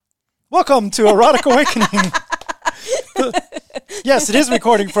Welcome to Erotic Awakening. Yes, it is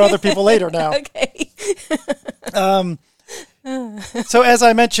recording for other people later now. Okay. So as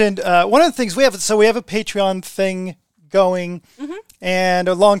I mentioned, one of the things we have a Patreon thing going, and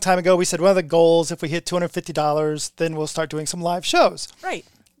a long time ago we said one of the goals, if we hit $250, then we'll start doing some live shows. Right.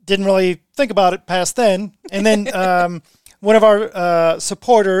 Didn't really think about it past then. And then one of our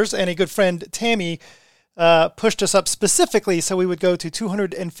supporters and a good friend, Tammy, pushed us up specifically so we would go to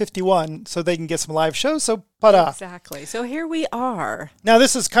 251 so they can get some live shows. So, ta-da. Exactly. So here we are. Now,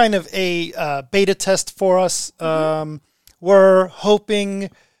 this is kind of a beta test for us. We're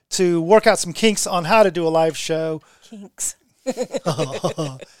hoping to work out some kinks on how to do a live show. Kinks.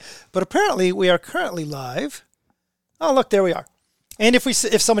 But apparently, we are currently live. Oh, look, there we are. And if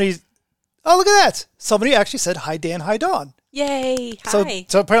somebody, oh, look at that. Somebody actually said, hi, Dan, hi, Dawn. Yay. Hi.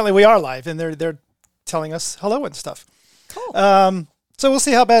 So apparently we are live, and they're telling us hello and stuff. Cool. So we'll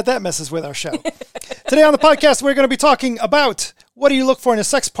see how bad that messes with our show. Today on the podcast, we're going to be talking about what do you look for in a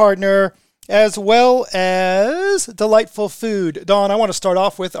sex partner, as well as delightful food. Dawn, I want to start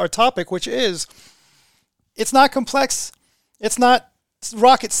off with our topic, which is, it's not complex. It's not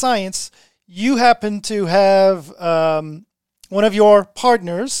rocket science. You happen to have one of your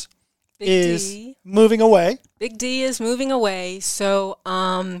partners moving away. Big D is moving away. So,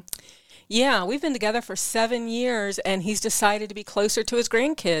 yeah, we've been together for 7 years, and he's decided to be closer to his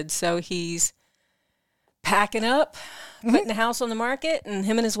grandkids. So he's packing up, putting the house on the market, and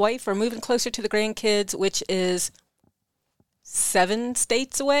him and his wife are moving closer to the grandkids, which is 7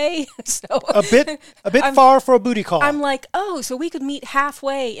 states away. So a bit far for a booty call. I'm like, oh, so we could meet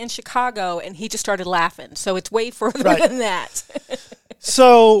halfway in Chicago, and he just started laughing. So it's way further than that.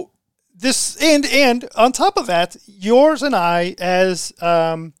 So this and on top of that, yours and I, as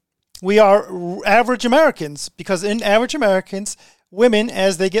we are average Americans, because in average Americans, women,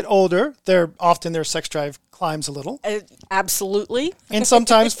 as they get older, their sex drive climbs a little. Absolutely. And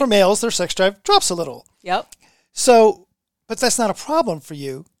sometimes for males, their sex drive drops a little. Yep. So, but that's not a problem for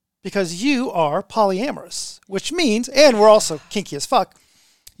you because you are polyamorous, which means, and we're also kinky as fuck,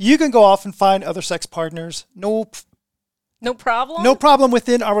 you can go off and find other sex partners. No problem? No problem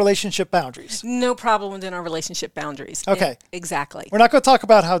within our relationship boundaries. No problem within our relationship boundaries. Okay. Exactly. We're not going to talk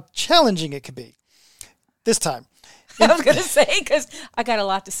about how challenging it could be this time. I was going to say, because I got a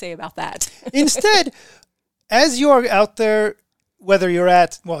lot to say about that. Instead, as you are out there, whether you're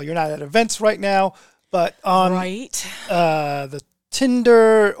you're not at events right now, but on the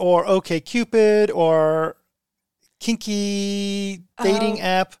Tinder or OkCupid or kinky dating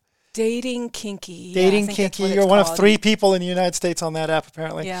app. Dating kinky. Dating kinky. You're one of 3 people in the United States on that app,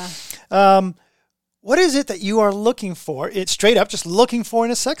 apparently. Yeah. What is it that you are looking for? It's straight up just looking for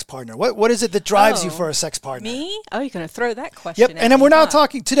in a sex partner. What is it that drives you for a sex partner? Me? Oh, you're going to throw that question at me. And then we're not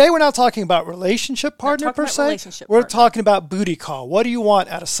talking about relationship partner per se. We're talking about booty call. What do you want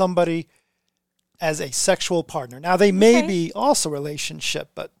out of somebody as a sexual partner? Now, they may be also relationship,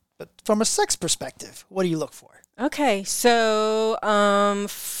 but from a sex perspective, what do you look for? Okay, so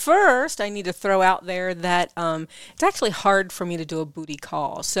first I need to throw out there that it's actually hard for me to do a booty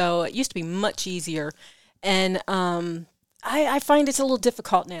call. So it used to be much easier, and I find it's a little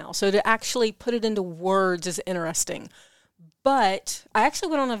difficult now. So to actually put it into words is interesting. But I actually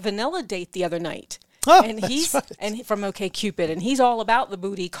went on a vanilla date the other night. Oh, and from OkCupid, and he's all about the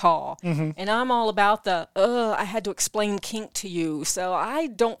booty call, and I'm all about I had to explain kink to you, so I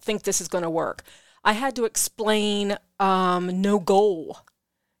don't think this is going to work. I had to explain no goal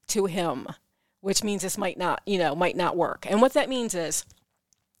to him, which means this might not work. And what that means is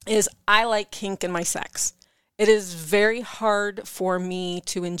I like kink in my sex. It is very hard for me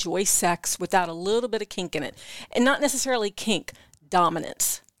to enjoy sex without a little bit of kink in it, and not necessarily kink,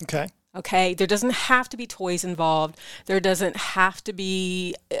 dominance. Okay, there doesn't have to be toys involved. There doesn't have to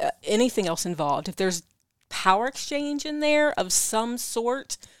be anything else involved. If there's power exchange in there of some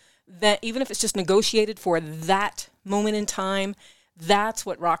sort, that even if it's just negotiated for that moment in time, that's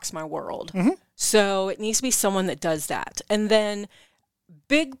what rocks my world. So it needs to be someone that does that. And then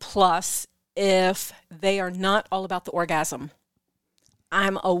big plus if they are not all about the orgasm.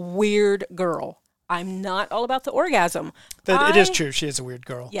 I'm a weird girl. I'm not all about the orgasm. It is true. She is a weird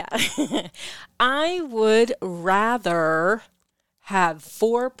girl. Yeah. I would rather have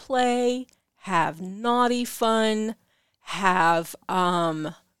foreplay, have naughty fun, have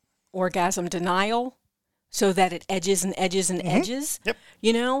orgasm denial so that it edges and edges and edges. Yep.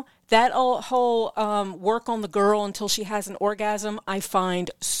 You know, that whole work on the girl until she has an orgasm, I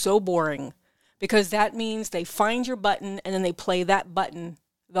find so boring because that means they find your button and then they play that button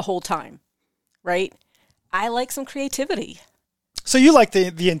the whole time, right? I like some creativity. So you like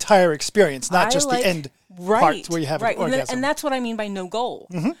the entire experience, not I just like- the end Right, part where you have right. an orgasm. And that's what I mean by no goal.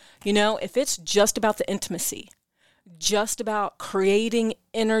 You know, if it's just about the intimacy, just about creating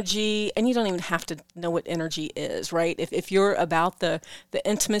energy, and you don't even have to know what energy is, right? If you're about the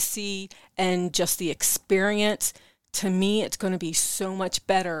intimacy and just the experience, to me, it's going to be so much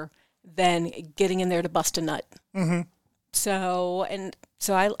better than getting in there to bust a nut. So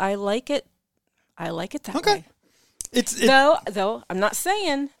I like it. I like it that Okay. way. It's Though I'm not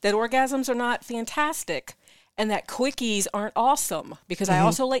saying that orgasms are not fantastic and that quickies aren't awesome, because I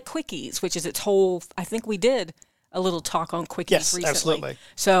also like quickies, which is its whole. I think we did a little talk on quickies Yes, recently. absolutely.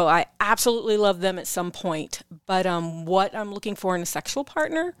 So I absolutely love them at some point. But what I'm looking for in a sexual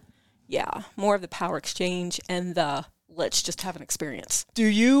partner, yeah, more of the power exchange and the let's just have an experience. Do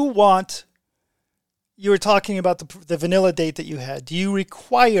you want? You were talking about the vanilla date that you had. Do you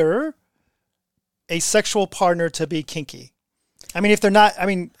require a sexual partner to be kinky? I mean, if they're not, I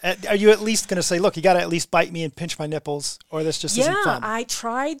mean, are you at least going to say, look, you got to at least bite me and pinch my nipples, or this just isn't fun? I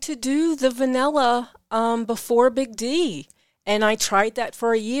tried to do the vanilla before Big D, and I tried that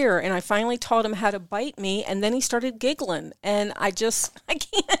for a year, and I finally taught him how to bite me, and then he started giggling, and I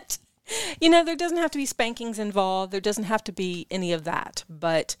can't. You know, there doesn't have to be spankings involved. There doesn't have to be any of that,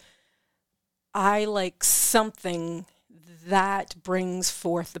 but I like something that brings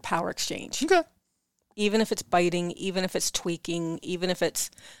forth the power exchange. Okay. Even if it's biting, even if it's tweaking, even if it's...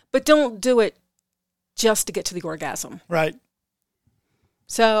 But don't do it just to get to the orgasm. Right.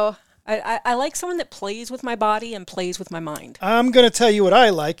 So I like someone that plays with my body and plays with my mind. I'm going to tell you what I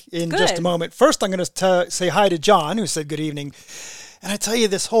like in just a Good. moment. First, I'm going to say hi to John, who said good evening. And I tell you,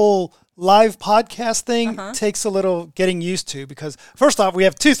 this whole live podcast thing takes a little getting used to, because first off, we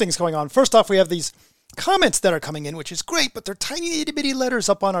have two things going on. First off, we have these comments that are coming in, which is great, but they're tiny itty bitty letters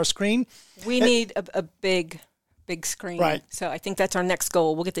up on our screen. We need a big screen. Right. So I think that's our next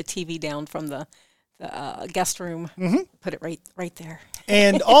goal. We'll get the TV down from the guest room, put it right there.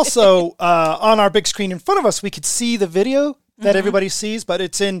 And also on our big screen in front of us, we could see the video that everybody sees, but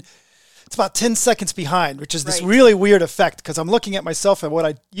it's about 10 seconds behind, which is this Right. really weird effect, because I'm looking at myself and what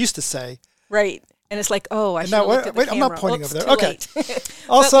I used to say. Right. And it's like, oh, I should now, have looked at the wait, I'm not camera. pointing Oops, over there. too Okay. late.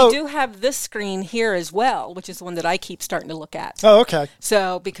 Also- but we do have this screen here as well, which is the one that I keep starting to look at. Oh, okay.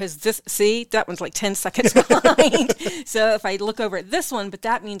 So, because that one's like 10 seconds behind. So if I look over at this one, but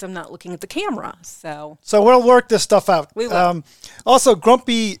that means I'm not looking at the camera. So We'll work this stuff out. We will. Also,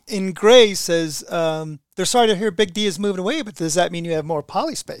 Grumpy in Gray says, they're sorry to hear Big D is moving away, but does that mean you have more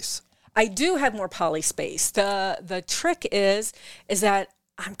poly space? I do have more poly space. The trick is that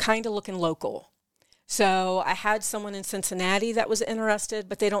I'm kind of looking local. So I had someone in Cincinnati that was interested,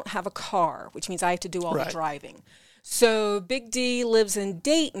 but they don't have a car, which means I have to do all Right. the driving. So Big D lives in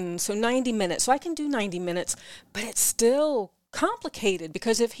Dayton, so 90 minutes. So I can do 90 minutes, but it's still complicated,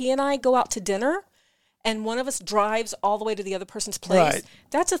 because if he and I go out to dinner and one of us drives all the way to the other person's place, Right.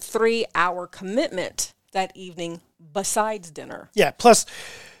 that's a 3-hour commitment that evening besides dinner. Yeah, plus,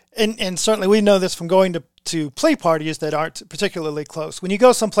 and certainly we know this from going to play parties that aren't particularly close. When you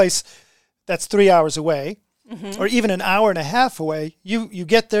go someplace that's 3 hours away, or even an hour and a half away, you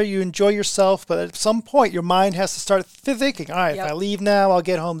get there, you enjoy yourself, but at some point your mind has to start thinking, all right, Yep. if I leave now, I'll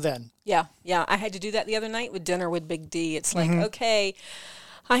get home then. Yeah. I had to do that the other night with dinner with Big D. It's like, okay,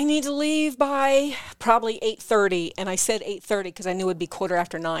 I need to leave by probably 8:30, and I said 8:30 because I knew it'd be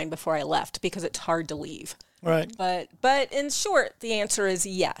 9:15 before I left, because it's hard to leave. Right. But in short, the answer is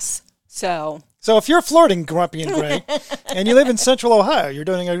yes. So So if you're flirting, Grumpy and Gray, and you live in Central Ohio, you're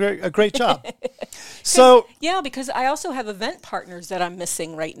doing a great job. So yeah, because I also have event partners that I'm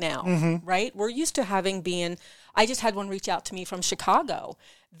missing right now, right? We're used to I just had one reach out to me from Chicago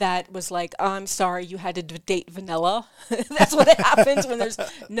that was like, oh, I'm sorry, you had to date vanilla. That's what happens when there's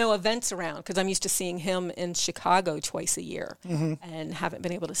no events around, because I'm used to seeing him in Chicago twice a year and haven't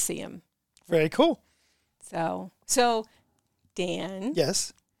been able to see him. very cool. So Dan,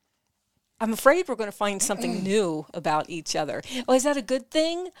 Yes. I'm afraid we're going to find something new about each other. Oh, is that a good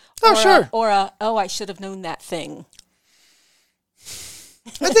thing? Oh, sure. I should have known that thing.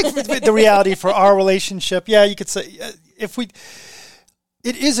 I think the reality for our relationship, yeah, you could say,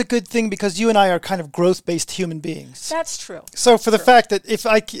 it is a good thing, because you and I are kind of growth-based human beings. That's true. So for the fact that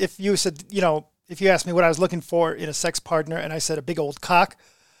if you said, if you asked me what I was looking for in a sex partner, and I said a big old cock,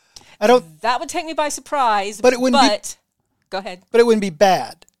 That would take me by surprise. But it wouldn't be- Go ahead. but it wouldn't be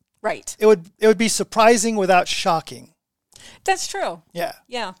bad. Right. It would be surprising without shocking. That's true. Yeah.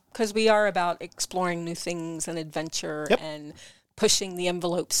 Yeah, because we are about exploring new things and adventure Yep. and pushing the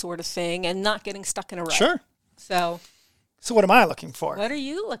envelope sort of thing and not getting stuck in a rut. Sure. So So what am I looking for? what are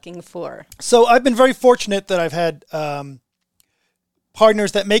you looking for? So I've been very fortunate that I've had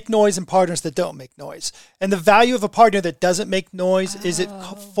partners that make noise and partners that don't make noise. And the value of a partner that doesn't make noise is it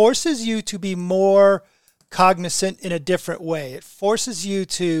forces you to be more cognizant in a different way. It forces you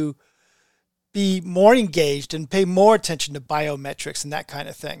to be more engaged and pay more attention to biometrics and that kind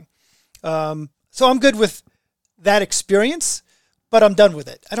of thing. So I'm good with that experience, but I'm done with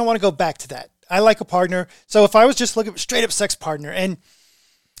it. I don't want to go back to that. I like a partner. So if I was just looking for straight up sex partner, and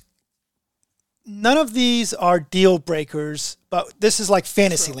none of these are deal breakers, but this is like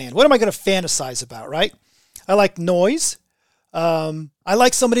fantasy land. What am I going to fantasize about, right? I like noise. I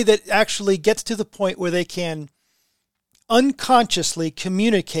like somebody that actually gets to the point where they can unconsciously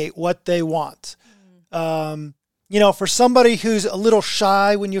communicate what they want. For somebody who's a little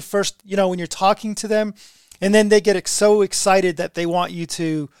shy when you first, when you're talking to them, and then they get so excited that they want you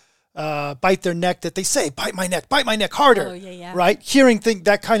to bite their neck, that they say, bite my neck harder. Oh, yeah. Right? Hearing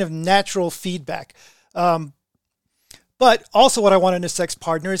that kind of natural feedback. But also what I want in a sex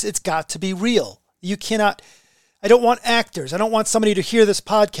partner is it's got to be real. I don't want actors. I don't want somebody to hear this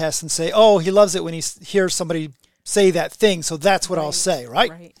podcast and say, oh, he loves it when he hears somebody say that thing, so that's what I'll say,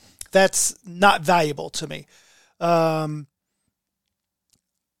 right? That's not valuable to me. I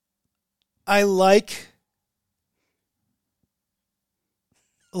like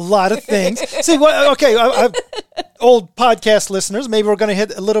a lot of things. See, old podcast listeners, maybe we're going to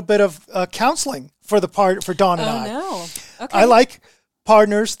hit a little bit of counseling for Dawn and I. No. Okay. I like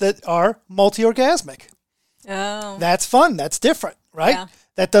partners that are multi-orgasmic. Oh. That's fun. That's different, right? Yeah.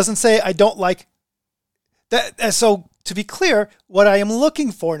 That doesn't say I don't like that. So to be clear, what I am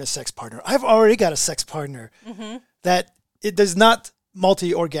looking for in a sex partner, I've already got a sex partner that it does not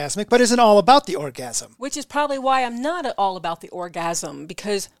multi-orgasmic, but isn't all about the orgasm. Which is probably why I'm not all about the orgasm,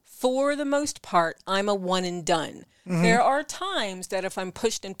 because for the most part, I'm a one and done. There are times that if I'm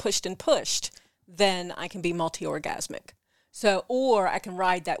pushed and pushed and pushed, then I can be multi-orgasmic. So, or I can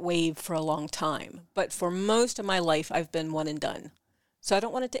ride that wave for a long time. But for most of my life, I've been one and done. So I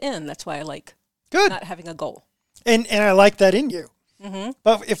don't want it to end. That's why I like not having a goal. And I like that in you.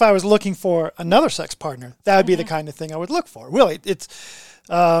 But if I was looking for another sex partner, that would be the kind of thing I would look for. Really, it's,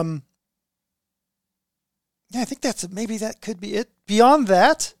 I think maybe that could be it. Beyond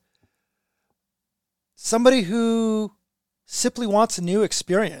that, somebody who simply wants a new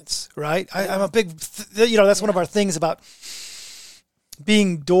experience, right? I'm a big, that's one of our things about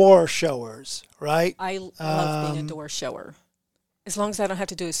being door showers, right? I love being a door shower. As long as I don't have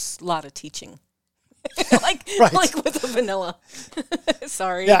to do a lot of teaching. like with a vanilla.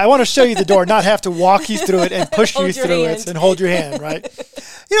 Sorry. Yeah, I want to show you the door, not have to walk you through it and push you through it and hold your hand, right?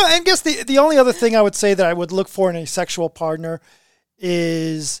 And I guess the only other thing I would say that I would look for in a sexual partner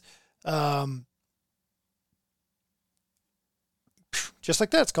is just like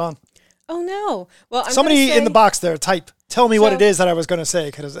that, it's gone. Oh, no. Well, somebody in the box there, tell me what it is that I was going to say,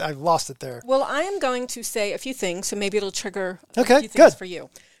 because I've lost it there. Well, I am going to say a few things, so maybe it'll trigger a few things good for you.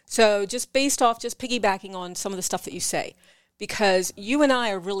 So just based off, just piggybacking on some of the stuff that you say, because you and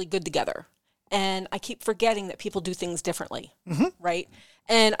I are really good together, and I keep forgetting that people do things differently, right?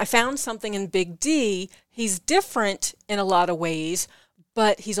 And I found something in Big D. He's different in a lot of ways,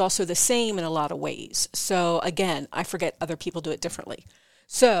 but he's also the same in a lot of ways. So again, I forget other people do it differently.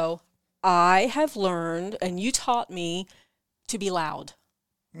 So I have learned, and you taught me, to be loud.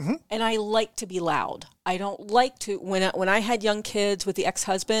 And I like to be loud. I don't like to, when I had young kids with the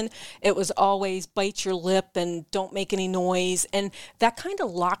ex-husband, it was always bite your lip and don't make any noise. And that kind of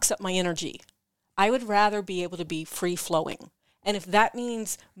locks up my energy. I would rather be able to be free-flowing. And if that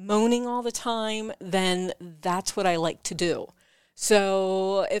means moaning all the time, then that's what I like to do.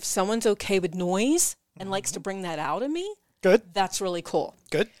 So if someone's okay with noise and likes to bring that out of me, that's really cool.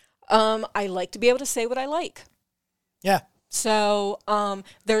 Good. I like to be able to say what I like. Yeah. So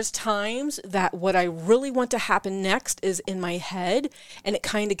there's times that what I really want to happen next is in my head, and it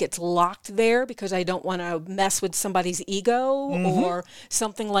kind of gets locked there because I don't want to mess with somebody's ego or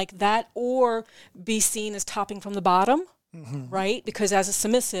something like that, or be seen as topping from the bottom, right? Because as a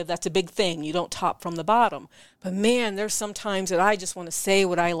submissive, that's a big thing. You don't top from the bottom. But man, there's some times that I just want to say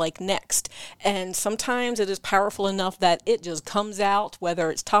what I like next. And sometimes it is powerful enough that it just comes out, whether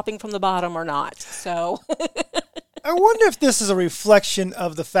it's topping from the bottom or not. So... I wonder if this is a reflection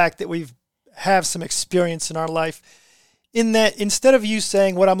of the fact that we have some experience in our life, in that instead of you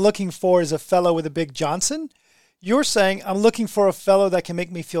saying what I'm looking for is a fellow with a big Johnson, you're saying I'm looking for a fellow that can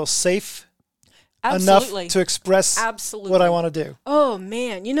make me feel safe enough to express what I want to do. Oh,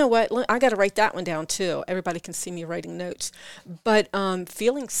 man. You know what? I got to write that one down, too. Everybody can see me writing notes. But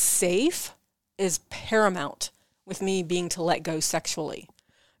feeling safe is paramount with me being to let go sexually.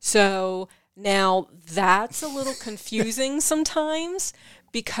 So Now, that's a little confusing sometimes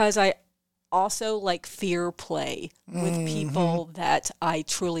because I also like fear play with people that I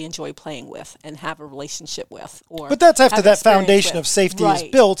truly enjoy playing with and have a relationship with. But that's after have that experience foundation with. of safety Right,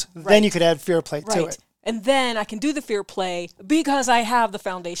 is built, then right. you could add fear play to it. And then I can do the fear play because I have the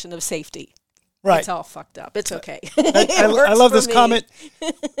foundation of safety. Right. It's all fucked up. It's okay. I love this comment.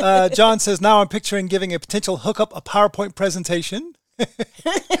 John says, now I'm picturing giving a potential hookup a PowerPoint presentation.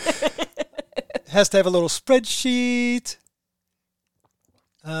 Has to have a little spreadsheet.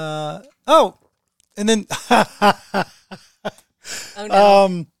 And then Oh,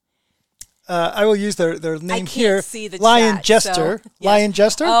 no. I will use their name can't here. see the Lion chat, Jester. so, yes. Lion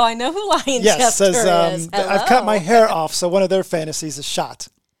Jester? Oh, I know who Lion Yes, Jester says, is. I've cut my Hello. hair off, so one of their fantasies is shot.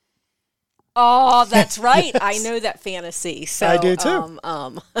 Oh, that's right. Yes. I know that fantasy. So, I do too.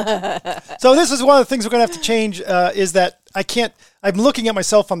 So this is one of the things we're going to have to change is that I'm looking at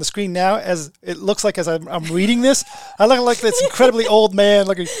myself on the screen now as it looks like as I'm reading this. I look like this incredibly old man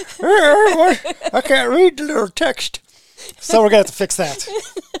looking, I can't read the little text. So we're going to have to fix that.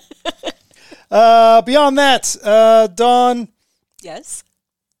 Beyond that, Dawn, Yes.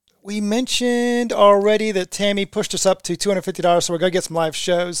 we mentioned already that Tammy pushed us up to $250, so we're going to get some live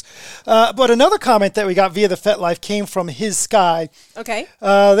shows. But another comment that we got via the FetLife came from His Sky. Okay.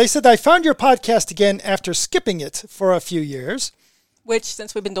 They said, I found your podcast again after skipping it for a few years. Which,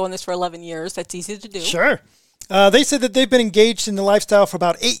 since we've been doing this for 11 years, that's easy to do. Sure. They said that they've been engaged in the lifestyle for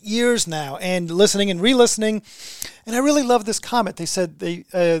about 8 years now and listening and re-listening. And I really love this comment. They said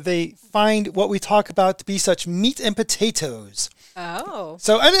they find what we talk about to be such meat and potatoes. Oh.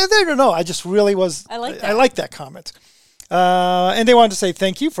 So I don't know. I just really was. I like that. I like that comment. And they wanted to say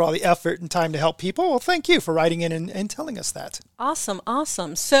thank you for all the effort and time to help people. Well, thank you for writing in and telling us that. Awesome.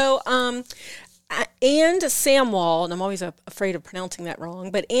 So, and Samwall, and I'm always afraid of pronouncing that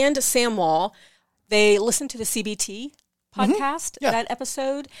wrong, but and Samwall, they listened to the CBT podcast, Yeah. that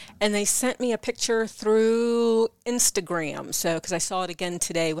episode, and they sent me a picture through Instagram. So, because I saw it again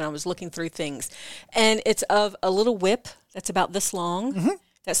today when I was looking through things, and it's of a little whip that's about this long,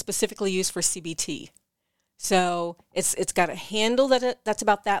 that's specifically used for CBT. So it's got a handle that's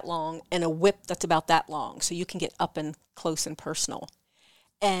about that long and a whip that's about that long, so you can get up and close and personal.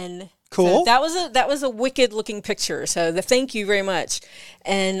 And Cool. so that was a wicked looking picture. So thank you very much.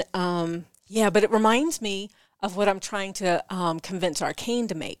 And but it reminds me of what I'm trying to convince Arcane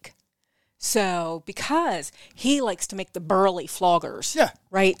to make. So because he likes to make the burly floggers, Yeah.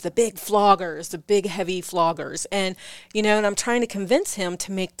 right? The big floggers, the big heavy floggers. And, and I'm trying to convince him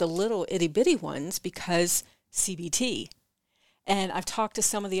to make the little itty bitty ones because CBT. And I've talked to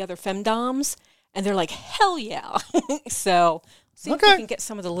some of the other femdoms and they're like, hell yeah. So see if we can get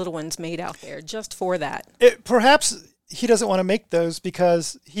some of the little ones made out there just for that. Perhaps he doesn't want to make those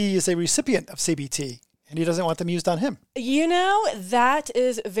because he is a recipient of CBT and he doesn't want them used on him. That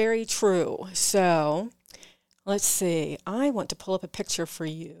is very true. So let's see. I want to pull up a picture for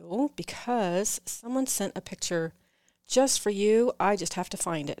you because someone sent a picture just for you. I just have to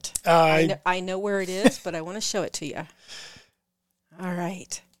find it. I know where it is, but I want to show it to you. All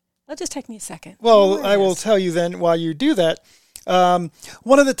right. It'll just take me a second. Well, I will tell you then while you do that.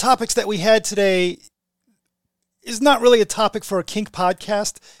 One of the topics that we had today is not really a topic for a kink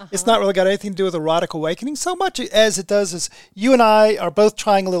podcast. It's not really got anything to do with erotic awakening so much as it does is you and I are both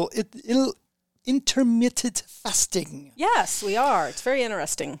trying a little intermittent fasting. Yes, we are. It's very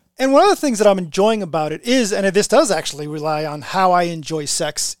interesting. And one of the things that I'm enjoying about it is, and this does actually rely on how I enjoy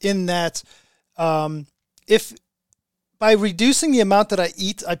sex, in that if by reducing the amount that I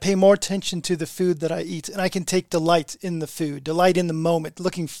eat, I pay more attention to the food that I eat, and I can take delight in the food, delight in the moment,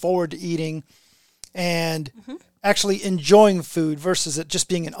 looking forward to eating, and actually enjoying food versus it just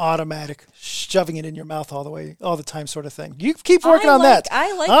being an automatic shoving it in your mouth all the time sort of thing. You keep working on that.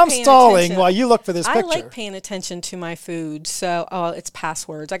 I'm stalling attention. while you look for this picture. I like paying attention to my food. So it's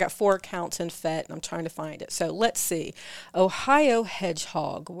passwords. I got 4 accounts in FET and I'm trying to find it. So let's see. Ohio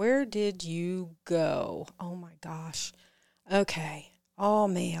Hedgehog. Where did you go? Oh my gosh. Okay. All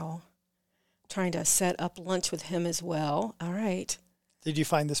male. Trying to set up lunch with him as well. All right. Did you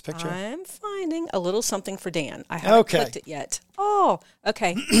find this picture? I'm finding a little something for Dan. I haven't clicked it yet. Oh,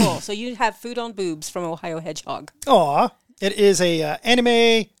 okay, cool. So you have food on boobs from Ohio Hedgehog. Aw, it is a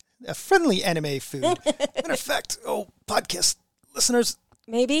friendly anime food. Matter of fact, podcast listeners.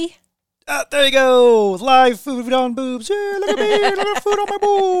 Maybe? There you go. Live food on boobs. Yeah, look at me. Look at food on my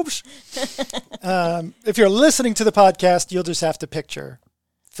boobs. If you're listening to the podcast, you'll just have to picture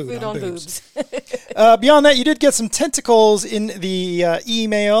food on boobs. Beyond that, you did get some tentacles in the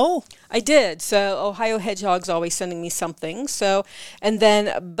email. I did. So Ohio Hedgehog's always sending me something. So, and then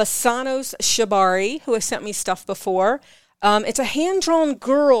Basanos Shibari, who has sent me stuff before. It's a hand-drawn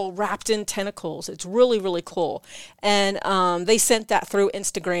girl wrapped in tentacles. It's really, really cool. And they sent that through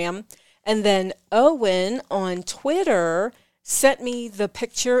Instagram. And then Owen on Twitter sent me the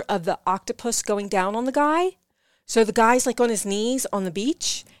picture of the octopus going down on the guy. So the guy's like on his knees on the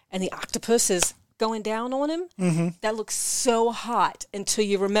beach, and the octopus is going down on him. Mm-hmm. That looks so hot until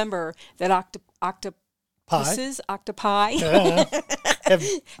you remember that octopi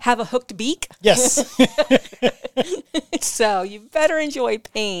have a hooked beak. Yes. So you better enjoy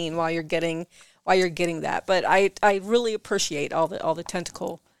pain while you're getting that. But I really appreciate all the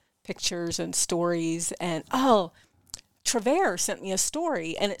tentacle pictures and stories. And Trevor sent me a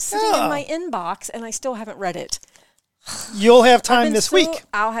story, and it's sitting in my inbox, and I still haven't read it. You'll have time this week.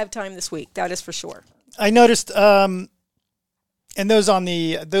 I'll have time this week. That is for sure. I noticed, and those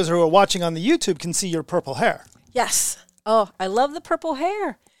who are watching on the YouTube can see your purple hair. Yes. Oh, I love the purple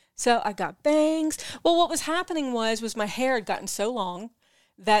hair. So I got bangs. Well, what was happening was my hair had gotten so long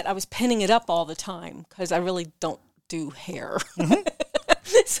that I was pinning it up all the time because I really don't do hair. Mm-hmm.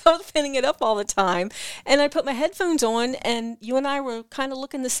 So I was pinning it up all the time. And I put my headphones on, and you and I were kind of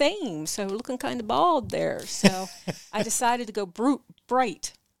looking the same. So we're looking kind of bald there. So I decided to go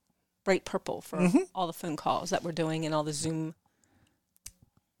bright purple for all the phone calls that we're doing and all the Zoom.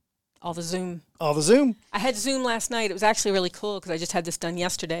 I had Zoom last night. It was actually really cool because I just had this done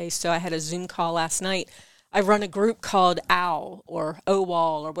yesterday. So I had a Zoom call last night. I run a group called OWL or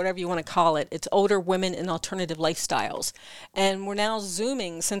OWAL or whatever you want to call it. It's Older Women in Alternative Lifestyles. And we're now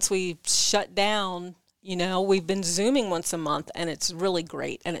Zooming since we shut down. We've been Zooming once a month, and it's really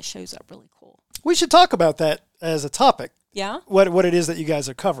great, and it shows up really cool. We should talk about that as a topic. Yeah? What it is that you guys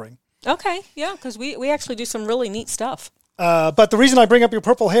are covering. Okay, yeah, because we actually do some really neat stuff. But the reason I bring up your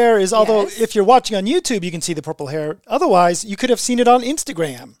purple hair is, although if you're watching on YouTube, you can see the purple hair. Otherwise, you could have seen it on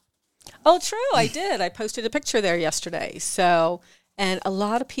Instagram. Oh, true. I did. I posted a picture there yesterday. So, and a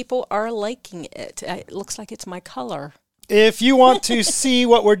lot of people are liking it. It looks like it's my color. If you want to see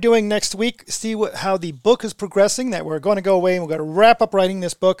what we're doing next week, see how the book is progressing, that we're going to go away and we're going to wrap up writing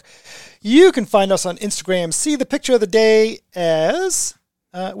this book, you can find us on Instagram. See the picture of the day as,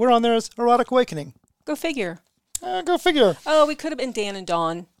 we're on there as Erotic Awakening. Go figure. Go figure. Oh, we could have been Dan and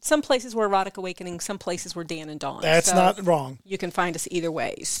Dawn. Some places were Erotic Awakening. Some places were Dan and Dawn. That's not wrong. You can find us either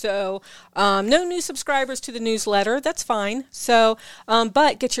way. So, no new subscribers to the newsletter. That's fine. So,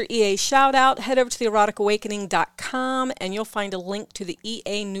 but get your EA shout out. Head over to theeroticawakening.com and you'll find a link to the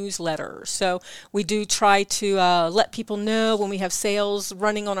EA newsletter. So, we do try to let people know when we have sales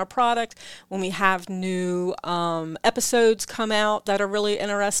running on our product, when we have new episodes come out that are really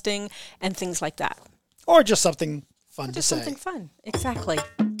interesting, and things like that. Or just something fun to say. Something fun. Exactly.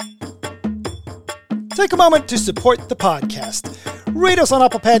 Take a moment to support the podcast. Rate us on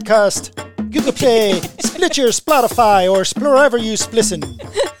Apple Podcast, Google Play, Splitcher, Spotify, or wherever you splisten.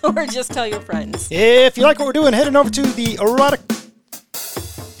 Or just tell your friends. If you like what we're doing, head on over to the Erotic...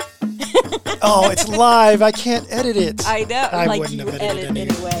 Oh, it's live. I can't edit it. I know. I wouldn't have edited it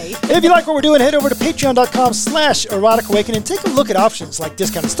anyway. If you like what we're doing, head over to patreon.com/Erotic Awakening and take a look at options like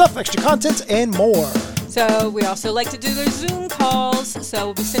discounted stuff, extra content, and more. So we also like to do their Zoom calls. So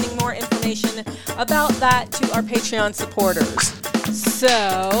we'll be sending more information about that to our Patreon supporters.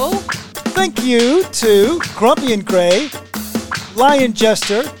 So thank you to Grumpy and Gray, Lion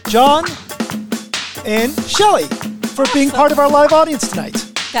Jester, John, and Shelley for being part of our live audience tonight.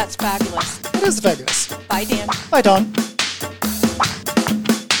 That's fabulous. It is fabulous. Bye, Dan. Bye, Dawn.